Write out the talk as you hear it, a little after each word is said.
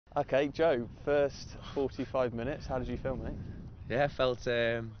Okay, Joe, first 45 minutes, how did you feel, mate? Yeah, felt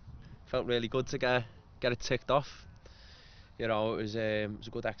really good to get it ticked off. It was a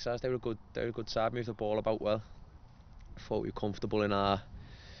good exercise. They were a good side. Moved the ball about well. Thought we were comfortable in our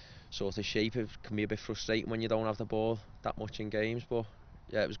sort of shape. It can be a bit frustrating when you don't have the ball that much in games, but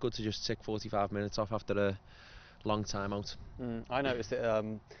yeah, it was good to just tick 45 minutes off after a long time out. I noticed it.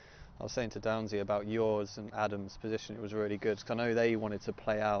 I was saying to Downsy about yours and Adam's position. It was really good because I know they wanted to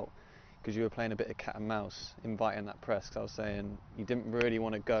play out because you were playing a bit of cat and mouse, inviting that press. Because I was saying you didn't really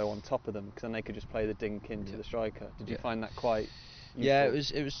want to go on top of them because then they could just play the dink into the striker. Did you find that quite Yeah,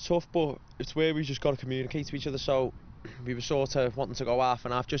 useful? it was tough, but it's where we just got to communicate to each other. So we were sort of wanting to go half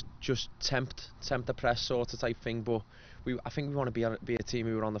and half, just tempt the press sort of type thing. But I think we want to be a team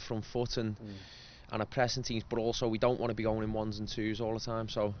who are on the front foot and are pressing teams, but also we don't want to be going in ones and twos all the time.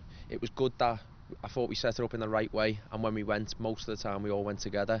 So it was good that I thought we set it up in the right way, and when we went, most of the time we all went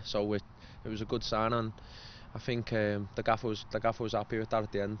together. So it was a good sign, and I think the gaffer was happy with that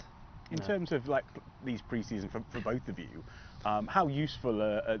at the end. In terms of like these pre-season for both of you, how useful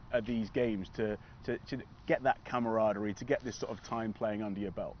are these games to get that camaraderie, to get this sort of time playing under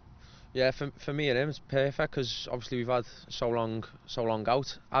your belt? Yeah, for me and him, it's perfect because obviously we've had so long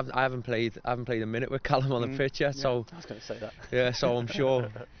out. I haven't played a minute with Callum on the pitch yet, Yeah. so I was going to say that. yeah, so I'm sure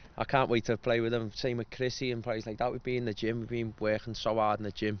I can't wait to play with him. Same with Chrissy and players like that. We've been in the gym, we've been working so hard in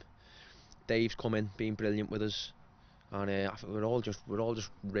the gym. Dave's come in, been brilliant with us, and I think we're all just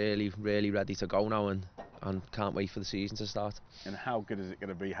really ready to go now, and can't wait for the season to start. And how good is it going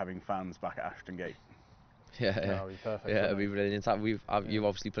to be having fans back at Ashton Gate? Yeah, That'll be perfect. yeah, it'll wouldn't be it? brilliant. You've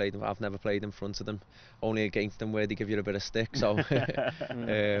obviously played them. I've never played in front of them, only against them where they give you a bit of stick. So, I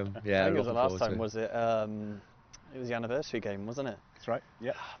yeah, think it was the looking last forward to time. it. Was it? It was the anniversary game, wasn't it? That's right.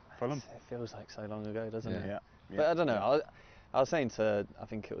 Yeah, Fulham. It feels like so long ago, doesn't it? Yeah, But I don't know. I was saying to, I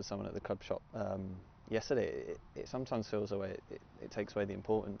think it was someone at the club shop yesterday. It sometimes feels away. It takes away the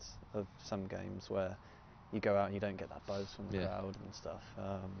importance of some games where you go out and you don't get that buzz from the crowd and stuff.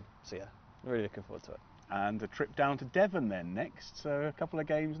 So yeah, really looking forward to it. And a trip down to Devon then next. So a couple of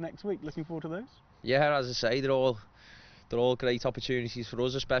games next week. Looking forward to those. Yeah, as I say, they're all great opportunities for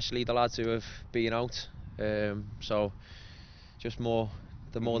us, especially the lads who have been out. So just the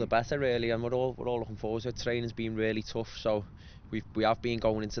more the better really, and we're all looking forward to it. Training's been really tough, so we have been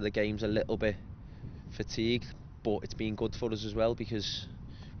going into the games a little bit fatigued, but it's been good for us as well because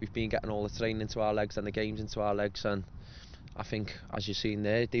we've been getting all the training into our legs and the games into our legs, and I think as you've seen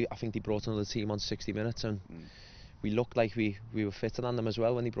there, I think they brought another team on 60 minutes, and we looked like we were fitter than them as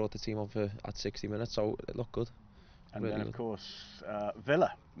well when they brought the team on at 60 minutes, so it looked good. And really then, good. of course,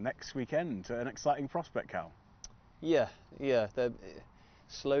 Villa next weekend. An exciting prospect, Cal. Yeah, they're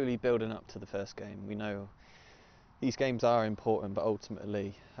slowly building up to the first game. We know these games are important, but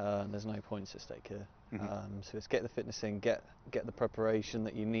ultimately there's no points at stake here. So let's get the fitness in, get the preparation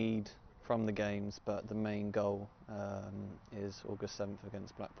that you need from the games, but the main goal is August 7th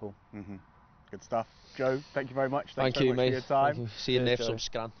against Blackpool. Good stuff. Joe, thank you very much. Thanks Thank you, very much mate. for your time. Thank you. See you Cheers, next Joe. some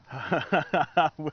scan.